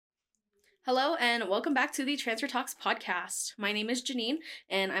Hello and welcome back to the Transfer Talks podcast. My name is Jeanine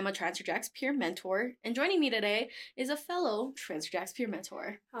and I'm a Transfer Jacks peer mentor. And joining me today is a fellow Transfer Jacks peer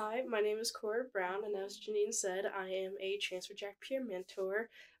mentor. Hi, my name is Cora Brown, and as Jeanine said, I am a Transfer Jack peer mentor.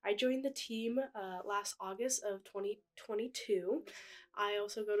 I joined the team last August of 2022. I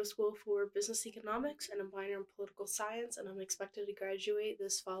also go to school for business economics and a minor in political science, and I'm expected to graduate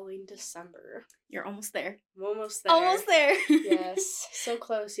this following December. You're almost there. I'm almost there. Almost there. Yes, so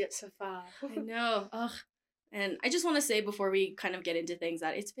close yet so far. I know. Ugh. And I just want to say before we kind of get into things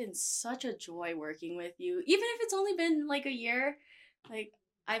that it's been such a joy working with you. Even if it's only been like a year, like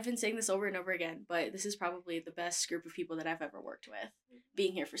I've been saying this over and over again, but this is probably the best group of people that I've ever worked with,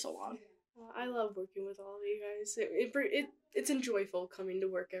 being here for so long. I love working with all of you guys. It's enjoyable coming to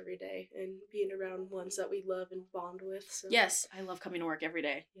work every day and being around ones that we love and bond with. So. Yes, I love coming to work every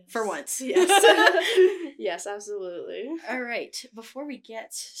day. Yes. For once. Yes. Yes, absolutely. All right, before we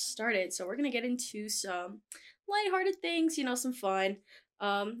get started, so we're going to get into some lighthearted things, some fun.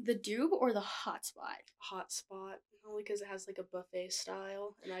 The Doob or the Hotspot? Hotspot, only because it has like a buffet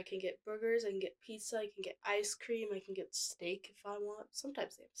style, and I can get burgers, I can get pizza, I can get ice cream, I can get steak if I want.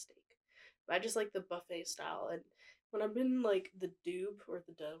 Sometimes they have steak. But I just like the buffet style, and when I'm in like the Doob or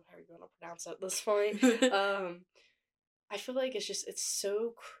the Dub, however you want to pronounce it at this point, I feel like it's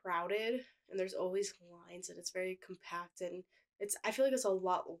so crowded, and there's always lines, and it's very compact, and I feel like it's a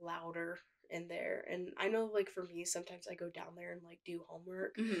lot louder in there. And I know, like, for me, sometimes I go down there and like do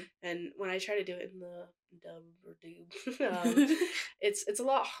homework, and when I try to do it in the Dub or Doob, it's a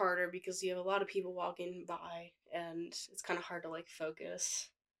lot harder because you have a lot of people walking by, and it's kind of hard to like focus.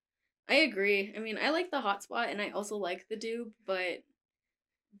 I agree. I mean, I like the Hotspot and I also like the Doob, but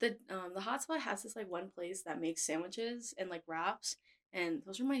the Hotspot has this like one place that makes sandwiches and like wraps, and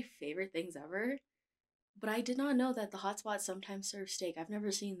those are my favorite things ever. But I did not know that the Hotspot sometimes serves steak. I've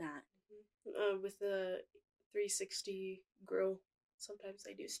never seen that. With the 360 grill, sometimes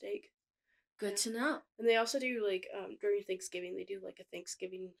they do steak. Good to know. And they also do like during Thanksgiving they do like a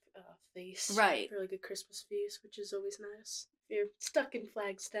Thanksgiving feast, right? Or like a Christmas feast, which is always nice. If you're stuck in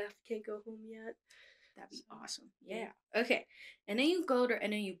Flagstaff, can't go home yet. That'd be awesome. Yeah. Okay. NAU Gold or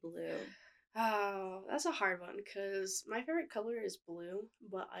NAU Blue? Oh, that's a hard one because my favorite color is blue,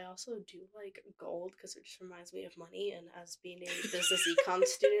 but I also do like gold because it just reminds me of money. And as being a business econ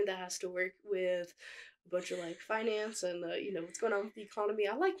student that has to work with a bunch of like finance and what's going on with the economy,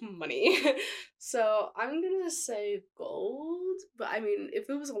 I like money. So I'm gonna say gold. But I mean, if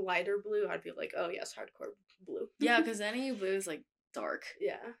it was a lighter blue, I'd be like, oh yes, hardcore blue. Yeah, because NAU Blue is like dark.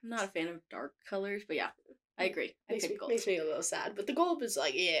 Yeah, I'm not a fan of dark colors, but yeah. I agree. Makes me a little sad, but the gold is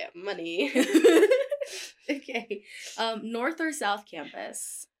like, yeah, money. Okay. North or South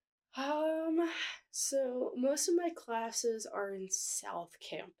Campus? So most of my classes are in South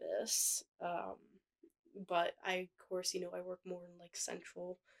Campus. But of course, I work more in like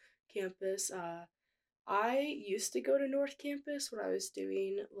Central Campus. I used to go to North Campus when I was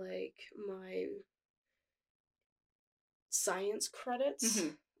doing like my science credits.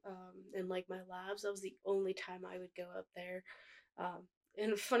 And like my labs, that was the only time I would go up there.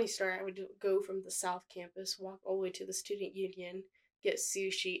 And a funny story, I would go from the South Campus, walk all the way to the Student Union, get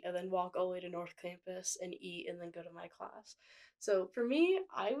sushi, and then walk all the way to North Campus and eat, and then go to my class. So for me,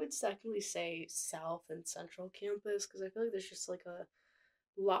 I would secondly say South and Central Campus, because I feel like there's just like a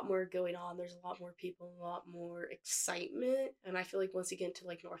lot more going on. There's a lot more people, a lot more excitement, and I feel like once you get into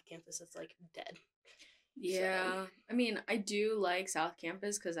like North Campus, it's like dead. Yeah, so. I mean, I do like South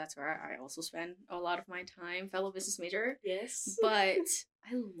Campus because that's where I also spend a lot of my time, fellow business major. Yes. But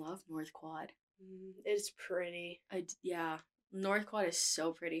I love North Quad. It's pretty. Yeah, North Quad is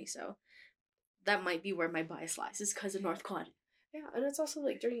so pretty, so that might be where my bias lies, is because of North Quad. Yeah, and it's also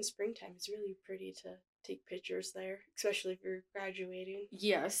like during the springtime, it's really pretty to take pictures there, especially if you're graduating.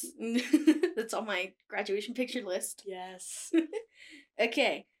 Yes. That's on my graduation picture list. Yes.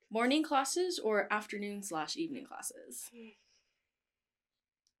 Okay. Morning classes or afternoon/evening classes?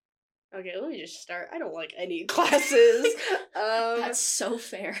 Okay, let me just start. I don't like any classes. That's so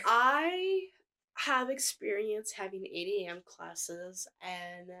fair. I have experience having 8 a.m. classes,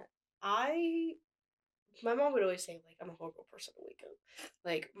 and my mom would always say, like, I'm a horrible person to wake up.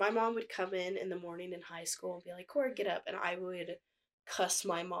 Like, my mom would come in the morning in high school and be like, Cora, get up, and I would cuss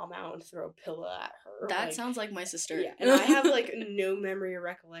my mom out and throw a pillow at her. That sounds like my sister. Yeah, and I have like no memory or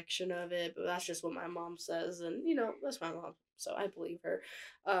recollection of it, but that's just what my mom says, and that's my mom, so I believe her.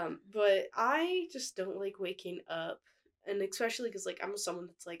 But I just don't like waking up, and especially because like I'm someone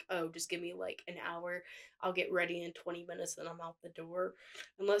that's like, oh, just give me like an hour, I'll get ready in 20 minutes, then I'm out the door.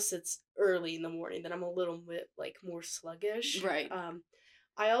 Unless it's early in the morning, then I'm a little bit like more sluggish. Right.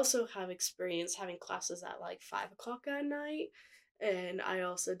 I also have experience having classes at like 5 o'clock at night. And I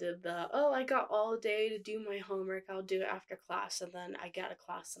also did I got all day to do my homework. I'll do it after class. And then I get a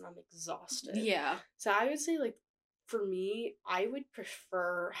class and I'm exhausted. Yeah. So I would say, like, for me, I would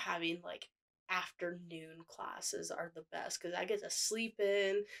prefer having like afternoon classes are the best because I get to sleep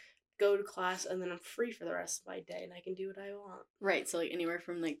in, go to class, and then I'm free for the rest of my day and I can do what I want. Right. So like anywhere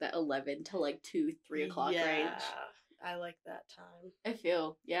from like that 11 to like 2, 3 o'clock Yeah, range. I like that time. I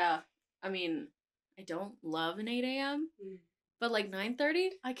feel, yeah. I mean, I don't love an 8 a.m., Mm. but like 9:30,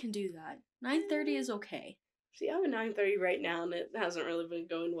 I can do that. 9:30 is okay. See, I'm at 9:30 right now, and it hasn't really been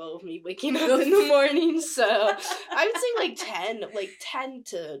going well with me waking up in the morning. So I would say like 10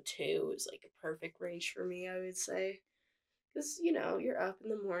 to 2 is like a perfect range for me. I would say, because you're up in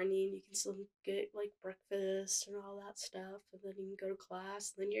the morning, you can still get like breakfast and all that stuff, and then you can go to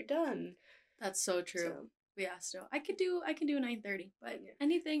class, and then you're done. That's so true. So Yeah, so I can do 9:30, but yeah,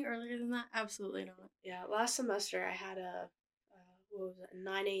 anything earlier than that, absolutely not. yeah. Last semester I had what was it,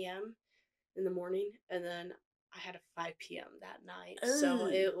 9 a.m. in the morning, and then I had a 5 p.m. that night. So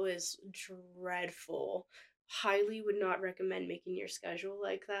Ugh. it was dreadful. Highly would not recommend making your schedule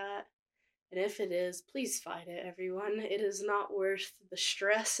like that. And if it is, please fight it, everyone. It is not worth the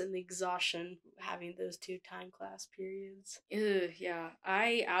stress and the exhaustion having those two time class periods. Ugh, yeah.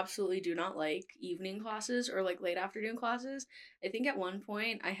 I absolutely do not like evening classes or like late afternoon classes. I think at one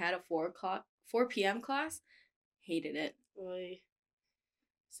point I had a 4 p.m. class. Hated it. Boy,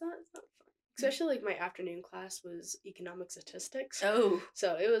 it's not fun. Especially like my afternoon class was economic statistics, Oh,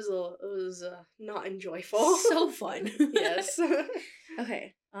 so it was not enjoyable. so fun. Yes.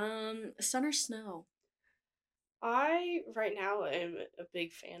 Okay. Sun or snow? I right now am a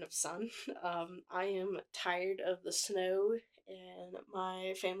big fan of sun. I am tired of the snow, and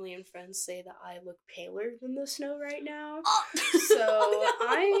my family and friends say that I look paler than the snow right now. Oh, So oh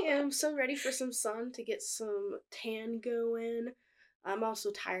I no. am so ready for some sun to get some tan going. I'm also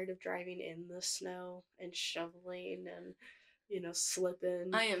tired of driving in the snow and shoveling and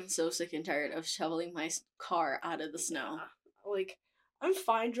slipping. I am so sick and tired of shoveling my car out of the snow. Yeah, like I'm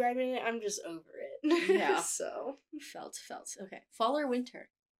fine driving it. I'm just over it. Yeah. So Felt. Okay. Fall or winter?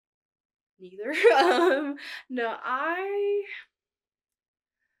 neither. No,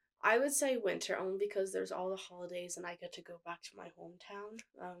 I would say winter only because there's all the holidays and I get to go back to my hometown,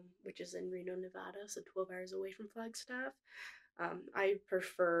 which is in Reno, Nevada, so 12 hours away from Flagstaff. I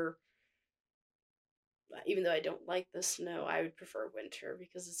prefer, even though I don't like the snow, I would prefer winter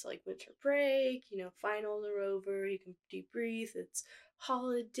because it's like winter break, finals are over, you can debrief, it's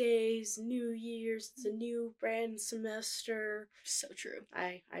holidays, New Year's, it's a new brand semester. So true.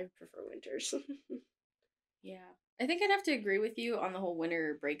 I prefer winters. Yeah. I think I'd have to agree with you on the whole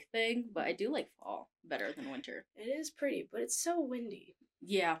winter break thing, but I do like fall better than winter. It is pretty, but it's so windy.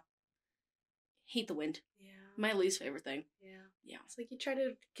 Yeah. Hate the wind. Yeah. My least favorite thing. Yeah. Yeah. It's like you try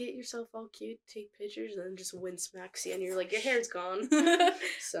to get yourself all cute, take pictures, and then just wind smacks you, and you're like, your hair's gone.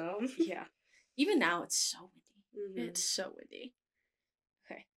 So. Yeah. Even now, it's so windy. Mhm. It's so windy.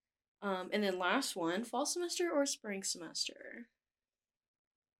 Okay. And then last one, fall semester or spring semester?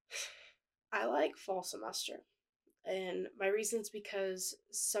 I like fall semester. And my reason is because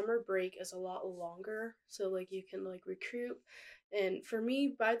summer break is a lot longer. So, like, you can, like, recruit. And for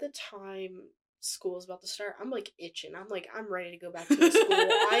me, by the time school is about to start, I'm, like, itching. I'm, like, I'm ready to go back to my school.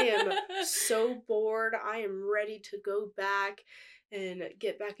 I am so bored. I am ready to go back and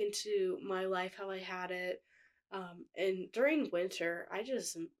get back into my life how I had it. And during winter,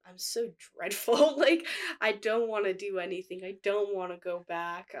 I'm so dreadful. Like, I don't want to do anything. I don't want to go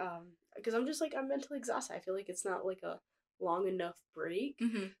back. Because I'm just like, I'm mentally exhausted. I feel like it's not like a long enough break.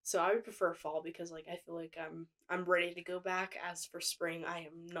 Mm-hmm. So I would prefer fall because like I feel like I'm ready to go back. As for spring, I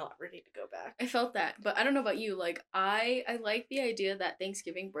am not ready to go back. I felt that, but I don't know about you. Like I like the idea that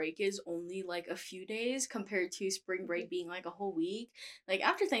Thanksgiving break is only like a few days compared to spring break being like a whole week. Like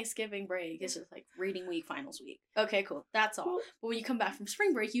after Thanksgiving break, it's just like reading week, finals week. Okay, cool. That's all. Well, But when you come back from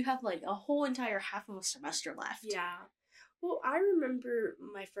spring break, you have like a whole entire half of a semester left. yeah. Well, I remember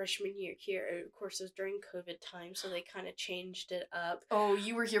my freshman year here. Of course, it was during COVID time, so they kind of changed it up. Oh,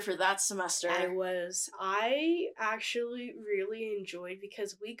 you were here for that semester. I was. I actually really enjoyed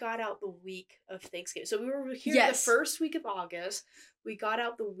because we got out the week of Thanksgiving. So we were here the first week of August. We got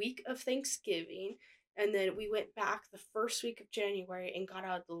out the week of Thanksgiving. And then we went back the first week of January and got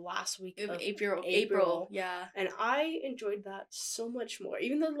out the last week of April. Yeah. And I enjoyed that so much more.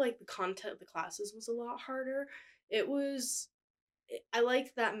 Even though like the content of the classes was a lot harder, it was I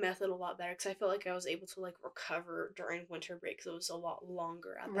liked that method a lot better because I felt like I was able to like recover during winter break because it was a lot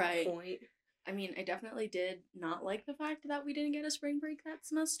longer at that point. I mean, I definitely did not like the fact that we didn't get a spring break that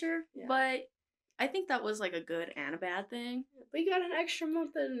semester, Yeah. but I think that was like a good and a bad thing. We got an extra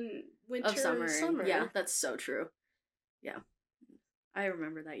month in Of winter and summer. Yeah, summer. that's so true. Yeah, I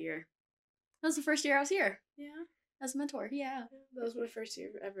remember that year. That was the first year I was here Yeah. as a mentor. Yeah. That was my first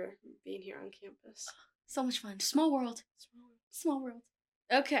year ever being here on campus. So much fun. Small world. Small world.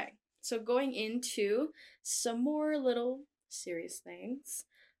 Okay, so going into some more little serious things.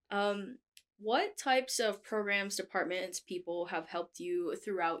 Um, what types of programs, departments, people have helped you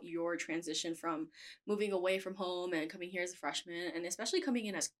throughout your transition from moving away from home and coming here as a freshman, and especially coming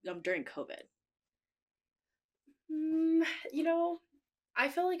in as during COVID? Mm, you know, I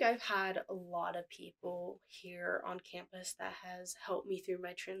feel like I've had a lot of people here on campus that has helped me through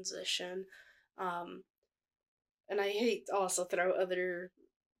my transition. Um, and I hate to also throw other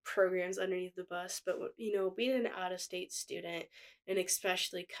programs underneath the bus, but being an out of state student and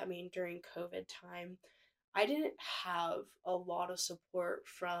especially coming during COVID time, I didn't have a lot of support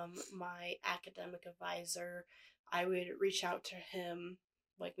from my academic advisor. I would reach out to him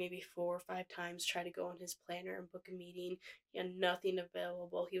like maybe 4 or 5 times, try to go on his planner and book a meeting. He had nothing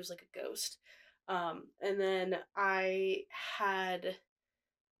available. He was like a ghost. And then I had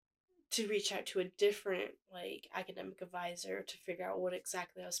to reach out to a different like academic advisor to figure out what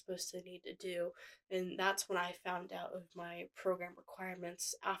exactly I was supposed to need to do. And that's when I found out of my program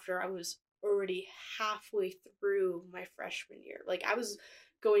requirements after I was already halfway through my freshman year. Like I was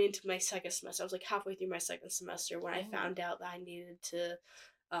going into my second semester. I was like halfway through my second semester when I Oh, found out that I needed to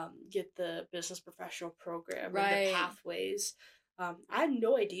get the business professional program and the right. pathways. I had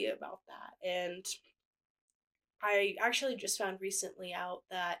no idea about that. And I actually just found recently out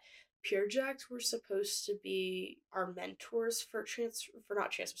that Pure Jacks were supposed to be our mentors for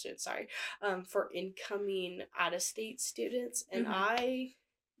not transfer students, sorry, for incoming out of state students, and Mm-hmm. I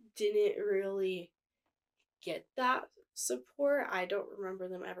didn't really get that support. I don't remember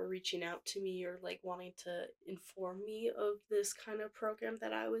them ever reaching out to me or like wanting to inform me of this kind of program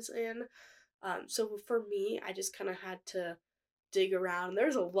that I was in. So for me, I just kind of had to dig around.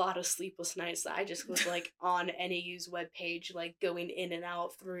 There's a lot of sleepless nights that I just was like on NAU's webpage, like going in and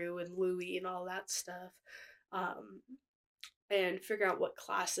out through and Louis and all that stuff, um, and figure out what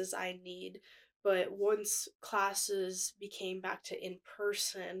classes I need. But once classes became back to in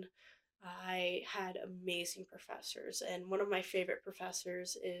person, I had amazing professors, and one of my favorite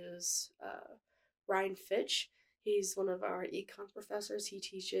professors is Ryan Fitch. He's one of our econ professors. He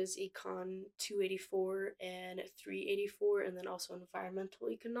teaches econ 284 and 384, and then also environmental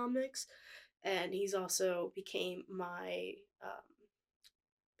economics. And he's also became my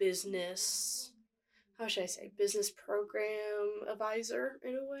business, how should I say, business program advisor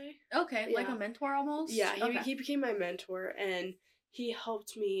in a way. Okay, like a Yeah, mentor almost. yeah, he Okay. he became my mentor, and he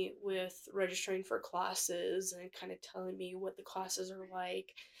helped me with registering for classes and kind of telling me what the classes are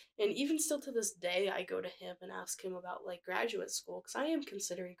like. And even still to this day, I go to him and ask him about like graduate school because I am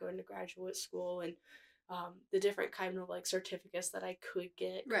considering going to graduate school and the different kind of like certificates that I could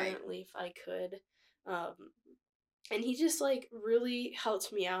get Right. currently if I could. Um, and he just like really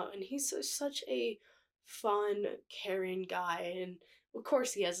helped me out, and he's such a fun, caring guy. And of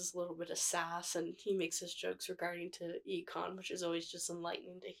course he has this little bit of sass and he makes his jokes regarding to econ, which is always just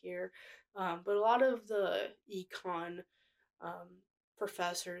enlightening to hear. But a lot of the econ um,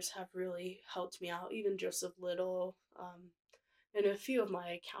 professors have really helped me out, even Joseph Little, and a few of my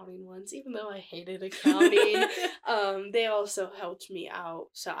accounting ones, even though I hated accounting. They also helped me out.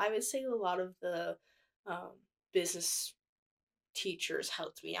 So I would say a lot of the um, business teachers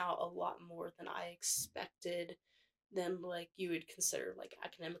helped me out a lot more than I expected than like you would consider like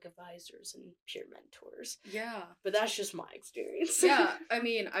academic advisors and peer mentors. Yeah. But that's just my experience. Yeah, I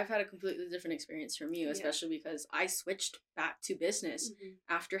mean, I've had a completely different experience from you, Yeah. especially because I switched back to business Mm-hmm.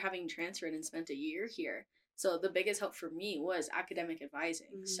 after having transferred and spent a year here. So the biggest help for me was academic advising.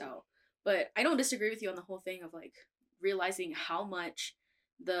 Mm-hmm. So, but I don't disagree with you on the whole thing of like realizing how much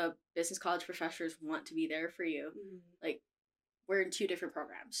the business college professors want to be there for you. Mm-hmm. Like, we're in two different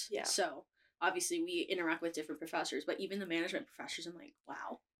programs. Yeah. So, obviously, we interact with different professors, but even the management professors, I'm like,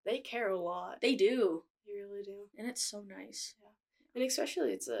 wow, They care a lot. they do. They really do. And it's so nice. Yeah. And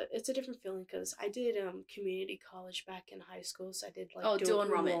especially it's a different feeling because I did community college back in high school, so I did like Dual dual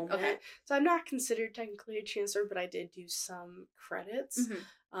enrollment. Okay. So I'm not considered technically a chancellor, but I did do some credits.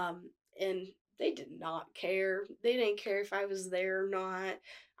 Mm-hmm. And they did not care. They didn't care if I was there or not.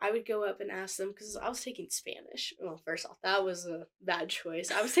 I would go up and ask them because I was taking Spanish. Well, first off, that was a bad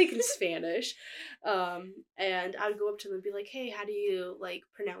choice. I was taking Spanish, and I would go up to them and be like, "Hey, how do you like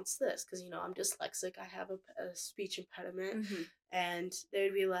pronounce this?" Because I'm dyslexic. I have a speech impediment, Mm-hmm. and they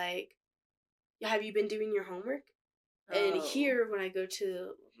would be like, have you been doing your homework? And Oh, here, when I go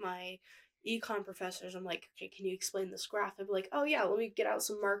to my econ professors, I'm like, okay, can you explain this graph? I'd be like, oh yeah, let me get out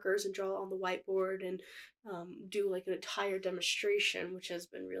some markers and draw it on the whiteboard and do like an entire demonstration, which has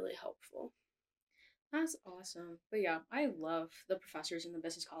been really helpful. that's awesome. But yeah, I love the professors in the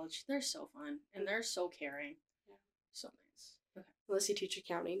business college. They're so fun and they're so caring. So nice. Unless you teach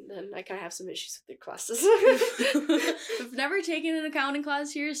accounting, then I kind of have some issues with their classes. Okay. I've never taken an accounting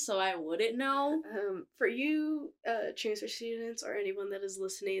class here, so I wouldn't know. For you, transfer students or anyone that is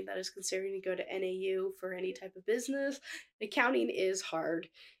listening that is considering to go to NAU for any type of business, accounting is hard.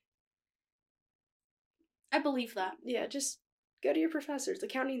 I believe that. Yeah, just go to your professors.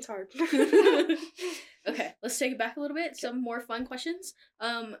 Accounting's hard. Okay, let's take it back a little bit. Some more fun questions.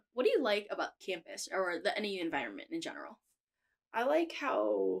 What do you like about campus or the NAU environment in general? I like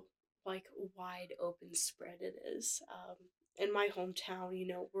how like wide open spread it is. In my hometown,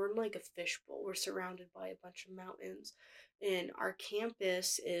 we're in like a fishbowl. We're surrounded by a bunch of mountains, and our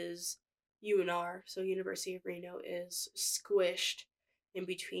campus is UNR, so University of Reno is squished in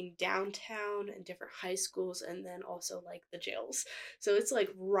between downtown and different high schools, and then also like the jails. So it's like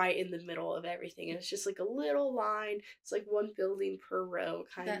right in the middle of everything, and it's just like a little line. It's like one building per row,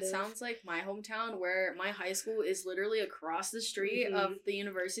 kind That of. sounds like my hometown, where my high school is literally across the street Mm-hmm. of the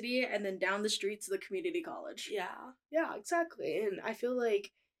university and then down the street to the community college. Yeah, exactly. And I feel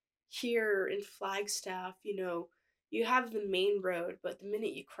like here in Flagstaff, you have the main road, but the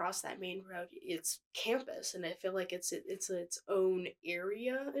minute you cross that main road, it's campus, and I feel like it's its own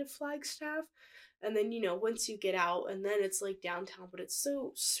area in Flagstaff. And then once you get out, and then it's like downtown, but it's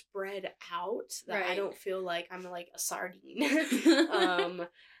so spread out that I Right. don't feel like I'm like a sardine.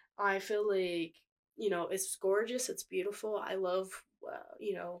 I feel like it's gorgeous, it's beautiful. I love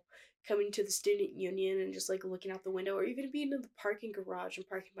coming to the student union and just like looking out the window, or even being in the parking garage and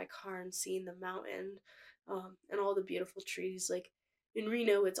parking my car and seeing the mountain, and all the beautiful trees. Like in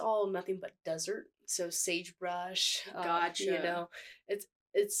Reno, it's all nothing but desert, so sagebrush. Gotcha.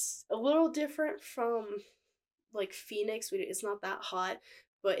 It's a little different from like Phoenix. It's not that hot,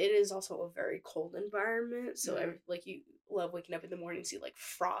 but it is also a very cold environment. So Mm. like you love waking up in the morning and see like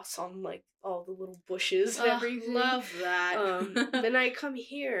frost on like all the little bushes and everything. Love that. Then I come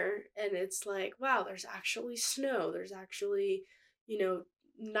here and it's like, wow, there's actually snow. There's actually, you know,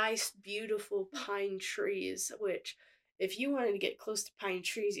 nice, beautiful pine trees, which if you wanted to get close to pine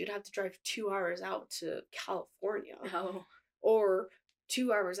trees, you'd have to drive 2 hours out to California Oh, or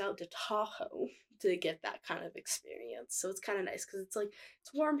 2 hours out to Tahoe to get that kind of experience. So it's kind of nice because it's like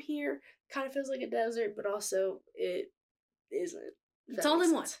it's warm here, kind of feels like a desert, but also it isn't. If it's that all makes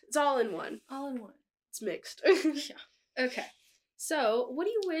in one. sense. It's all in one. All in one. It's mixed. Yeah. Okay. So, what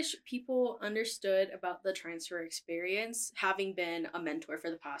do you wish people understood about the transfer experience, having been a mentor for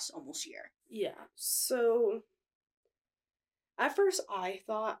the past almost year? Yeah. So at first, I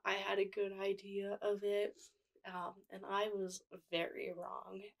thought I had a good idea of it, and I was very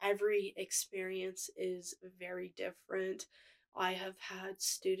wrong. Every experience is very different. I have had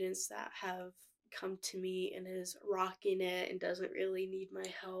students that have come to me and is rocking it and doesn't really need my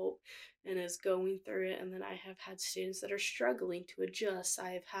help and is going through it. And then I have had students that are struggling to adjust. I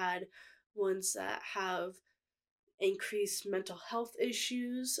have had ones that have increased mental health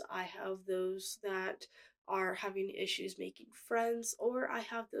issues. I have those that are having issues making friends, or I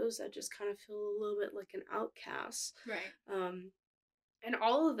have those that just kind of feel a little bit like an outcast. Right. Um, and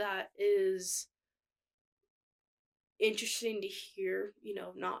all of that is interesting to hear,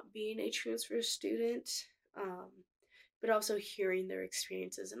 not being a transfer student, um, but also hearing their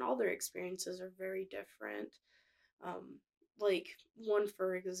experiences. And all their experiences are very different. Um, like, one,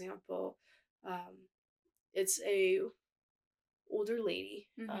 for example, um, it's a older lady,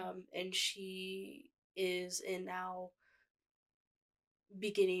 Mm-hmm. and she is in now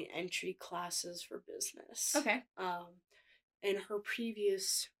beginning entry classes for business. Okay. In her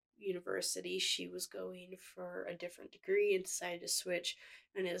previous university, she was going for a different degree and decided to switch,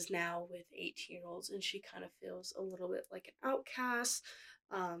 and is now with 18-year-olds, and she kind of feels a little bit like an outcast.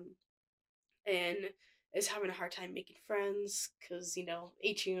 And is having a hard time making friends because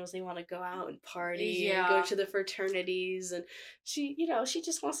 18-year-olds, they want to go out and party and go Yeah. to the fraternities, and she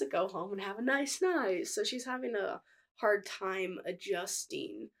just wants to go home and have a nice night, so she's having a hard time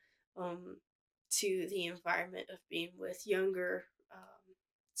adjusting um, to the environment of being with younger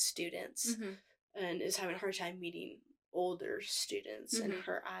students, Mm-hmm. and is having a hard time meeting older students in Mm-hmm.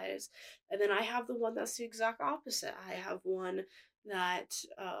 her eyes. And then I have the one that's the exact opposite. I have one that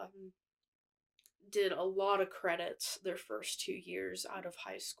did a lot of credits their first 2 years out of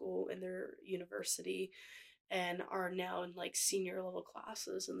high school and their university, and are now in like senior level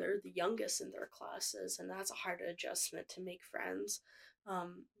classes, and they're the youngest in their classes, and that's a hard adjustment to make friends.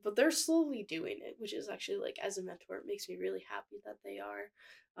 But they're slowly doing it, which is actually, like, as a mentor, it makes me really happy that they are.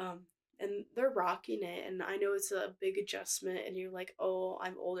 Um, and they're rocking it, and I know it's a big adjustment, and you're like, oh,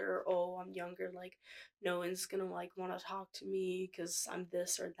 I'm older, or oh, I'm younger, like, no one's gonna like want to talk to me because I'm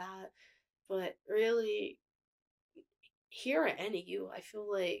this or that. But really, here at NAU, I feel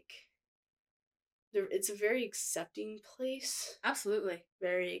like it's a very accepting place. Absolutely.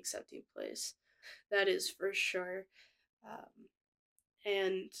 Very accepting place. That is for sure. Um,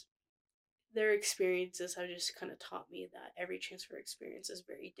 and their experiences have just kind of taught me that every transfer experience is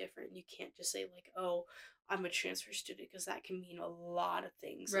very different. You can't just say, like, oh, I'm a transfer student, because that can mean a lot of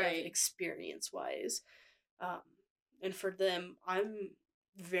things of Right. experience wise. Um, and for them, I'm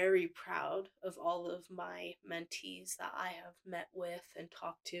very proud of all of my mentees that I have met with and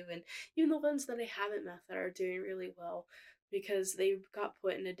talked to, and even the ones that I haven't met that are doing really well, because they got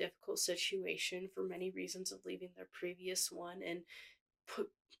put in a difficult situation for many reasons of leaving their previous one, and put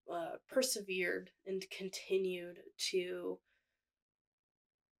persevered and continued to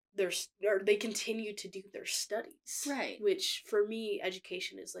their or they continue to do their studies, Right. which for me,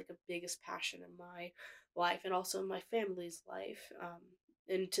 education is like a biggest passion in my life, and also in my family's life.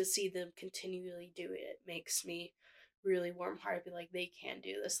 And to see them continually do it makes me really warm hearted. Be like, they can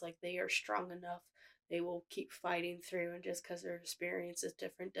do this, like, they are strong enough, they will keep fighting through, and just because their experience is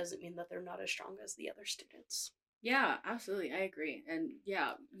different doesn't mean that they're not as strong as the other students. Yeah, absolutely. I agree. And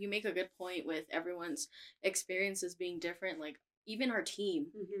yeah, you make a good point with everyone's experiences being different. Like, even our team,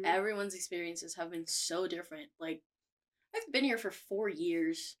 Mm-hmm. everyone's experiences have been so different. Like, I've been here for 4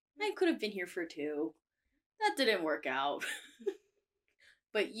 years. I could have been here for 2. That didn't work out.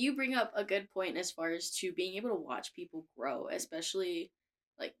 But you bring up a good point as far as to being able to watch people grow, especially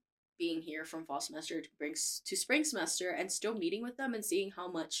like being here from fall semester to spring semester and still meeting with them and seeing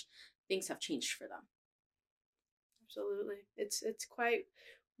how much things have changed for them. Absolutely. It's quite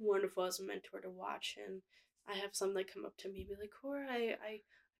wonderful as a mentor to watch, and I have some that come up to me and be like, Cora, I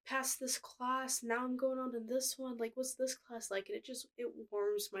passed this class, now I'm going on to this one. Like, what's this class like? And it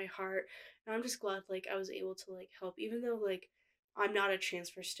warms my heart. And I'm just glad, like, I was able to, like, help, even though, like, I'm not a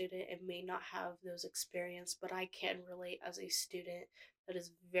transfer student and may not have those experience, but I can relate as a student that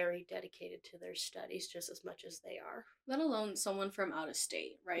is very dedicated to their studies just as much as they are. Let alone someone from out of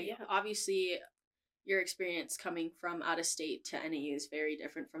state, right? Yeah. Obviously, your experience coming from out of state to NAU is very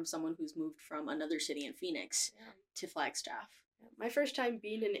different from someone who's moved from another city in Phoenix Yeah. to Flagstaff. My first time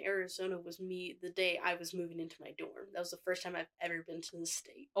being in Arizona was me the day I was moving into my dorm. That was the first time I've ever been to the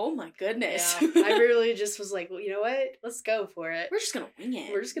state. Oh my goodness. Yeah, I really just was like, well, you know what? Let's go for it. We're just gonna wing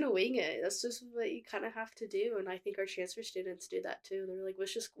it. We're just gonna wing it. That's just what you kind of have to do, and I think our transfer students do that too. They're like,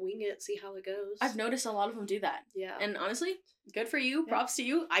 let's just wing it, see how it goes. I've noticed a lot of them do that. Yeah. And honestly, good for you. Yeah. Props to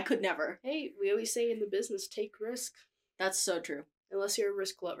you. I could never. Hey, we always say in the business, take risk. That's so true. Unless you're a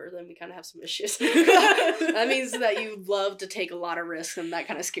risk lover, then we kind of have some issues. That means that you love to take a lot of risks, and that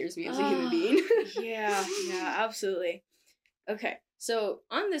kind of scares me as a human being. Yeah, absolutely. Okay, so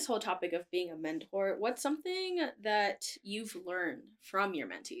on this whole topic of being a mentor, what's something that you've learned from your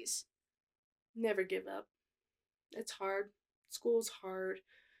mentees? Never give up. It's hard. School's hard.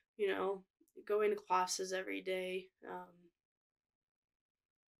 You know, going to classes every day.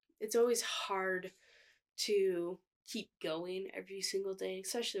 It's always hard to keep going every single day,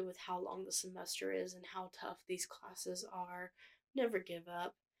 especially with how long the semester is and how tough these classes are. Never give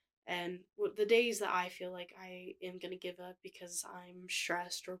up. And the days that I feel like I am going to give up because I'm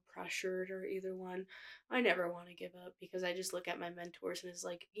stressed or pressured or either one, I never want to give up, because I just look at my mentors and it's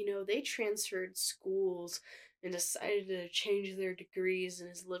like, they transferred schools and decided to change their degrees and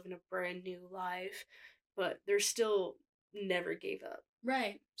is living a brand new life, but they're still never gave up.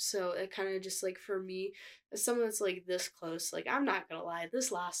 Right. So it kind of just, like, for me, as someone that's like this close, like, I'm not gonna lie,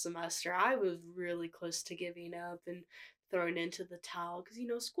 this last semester I was really close to giving up and throwing into the towel,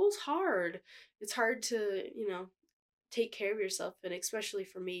 because school's hard. It's hard to take care of yourself, and especially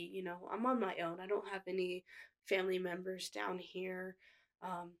for me, I'm on my own. I don't have any family members down here.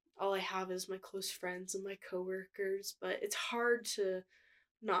 All I have is my close friends and my coworkers, but it's hard to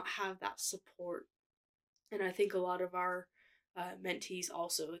not have that support, and I think a lot of our mentees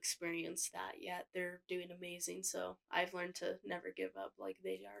also experience that. Yet they're doing amazing. So I've learned to never give up like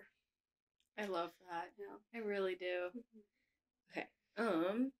they are. I love that. Yeah. I really do. Okay.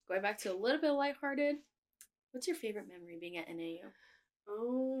 Going back to a little bit lighthearted. What's your favorite memory being at NAU?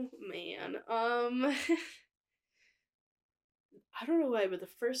 Oh man. I don't know why, but the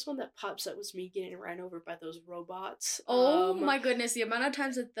first one that pops up was me getting ran over by those robots. Oh my goodness, the amount of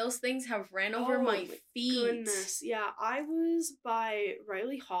times that those things have ran over Oh my my feet. goodness. Yeah, I was by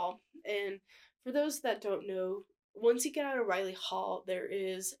Riley Hall, and for those that don't know, once you get out of Riley Hall, there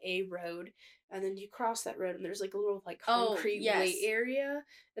is a road, and then you cross that road, and there's like a little like Oh, concrete wait yes. area,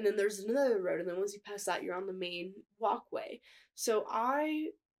 and then there's another road, and then once you pass that, you're on the main walkway. So I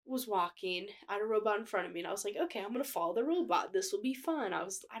was walking, I had a robot in front of me, and I was like, okay, I'm gonna follow the robot. This will be fun.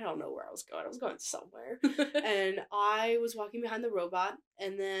 I don't know where I was going. I was going somewhere, and I was walking behind the robot,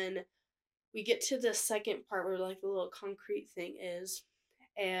 and then we get to the second part where like the little concrete thing is,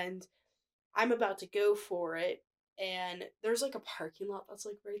 and I'm about to go for it, and there's like a parking lot that's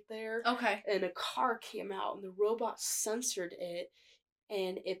like right there, Okay. and a car came out, and the robot censored it,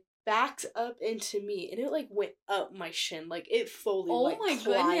 and it backed up into me, and it like went up my shin, like it fully Oh like my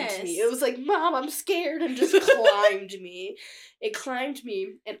climbed me. goodness. It was like, Mom, I'm scared, and just climbed me. It climbed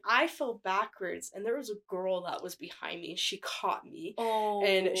me, and I fell backwards, and there was a girl that was behind me, and she caught me,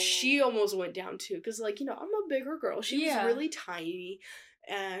 and Oh. she almost went down too, because like, I'm a bigger girl. She was Yeah. really tiny,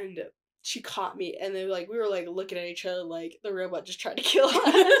 and she caught me, and then like we were like looking at each other like the robot just tried to kill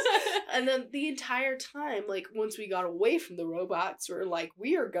us. And then the entire time, like once we got away from the robots, we're like,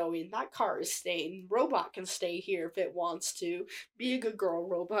 we are going. That car is staying. Robot can stay here if it wants to. Be a good girl,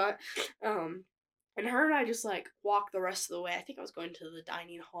 robot. And her and I just like walked the rest of the way. I think I was going to the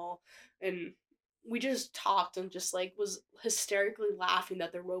dining hall, and we just talked and just like was hysterically laughing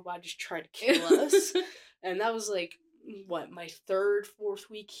that the robot just tried to kill us. And that was like what, my third, fourth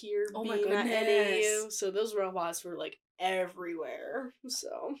week here Oh my being at goodness. NAU. So those robots were like everywhere.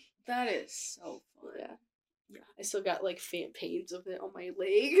 So That is so fun. yeah. Yeah, I still got like faint pains of it on my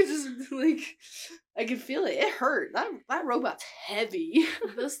leg. Just like I can feel it. It hurt. That robot's heavy.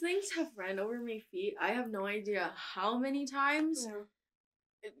 Those things have ran over my feet. I have no idea how many times. Yeah.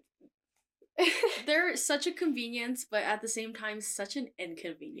 They're such a convenience, but at the same time, such an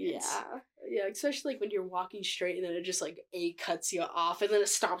inconvenience. Yeah. Yeah, especially like when you're walking straight and then it just like cuts you off and then it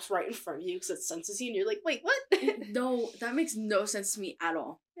stops right in front of you because it senses you and you're like, wait, what? No, that makes no sense to me at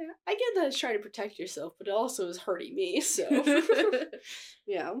all. Yeah, I get that it's trying to protect yourself, but it also is hurting me, so.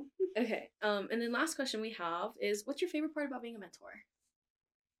 Yeah. Okay, and then last question we have is, what's your favorite part about being a mentor?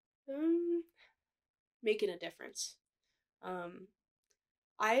 Making a difference.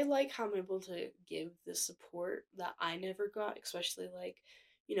 I like how I'm able to give the support that I never got, especially like,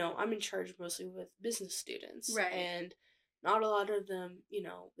 I'm in charge mostly with business students. Right. And not a lot of them,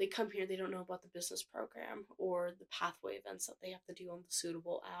 they come here, they don't know about the business program or the pathway events that they have to do on the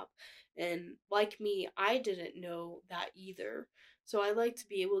Suitable app. And like me, I didn't know that either. So I like to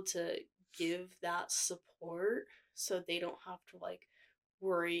be able to give that support so they don't have to like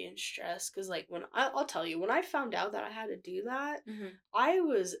worry and stress, because like I'll tell you, when I found out that I had to do that, I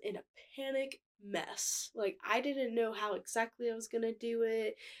was in a panic mess. Like I didn't know how exactly I was gonna do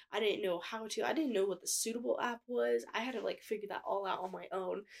it. I didn't know what the Suitable app was. I had to like figure that all out on my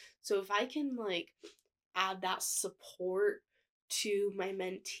own. So if I can like add that support to my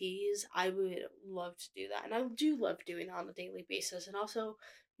mentees, I would love to do that. And I do love doing that on a daily basis. And also,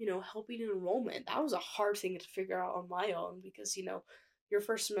 helping enrollment. That was a hard thing to figure out on my own because, your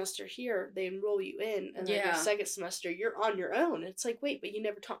first semester here, they enroll you in, and then your second semester, you're on your own. It's like, wait, but you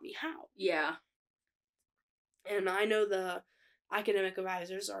never taught me how. Yeah. And I know the academic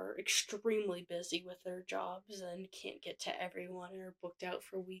advisors are extremely busy with their jobs and can't get to everyone or booked out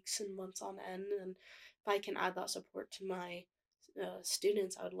for weeks and months on end. And if I can add that support to my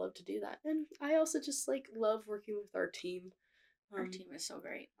students, I would love to do that. And I also just like love working with our team. Our team is so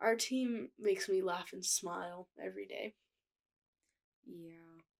great. Our team makes me laugh and smile every day.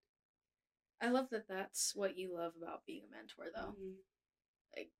 Yeah. I love that that's what you love about being a mentor, though.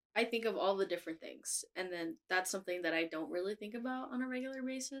 Like, I think of all the different things, and then that's something that I don't really think about on a regular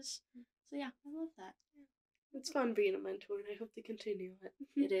basis. So yeah, I love that. Yeah. It's fun being a mentor, and I hope to continue it.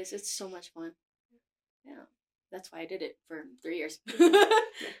 It is. It's so much fun. Yeah. That's why I did it for 3 years.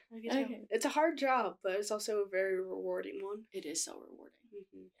 Okay. It's a hard job, but it's also a very rewarding one. It is so rewarding.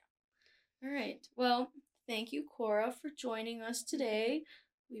 Yeah. All right. Well, thank you, Cora, for joining us today.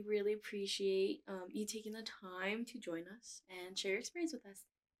 We really appreciate you taking the time to join us and share your experience with us.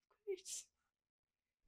 Of course.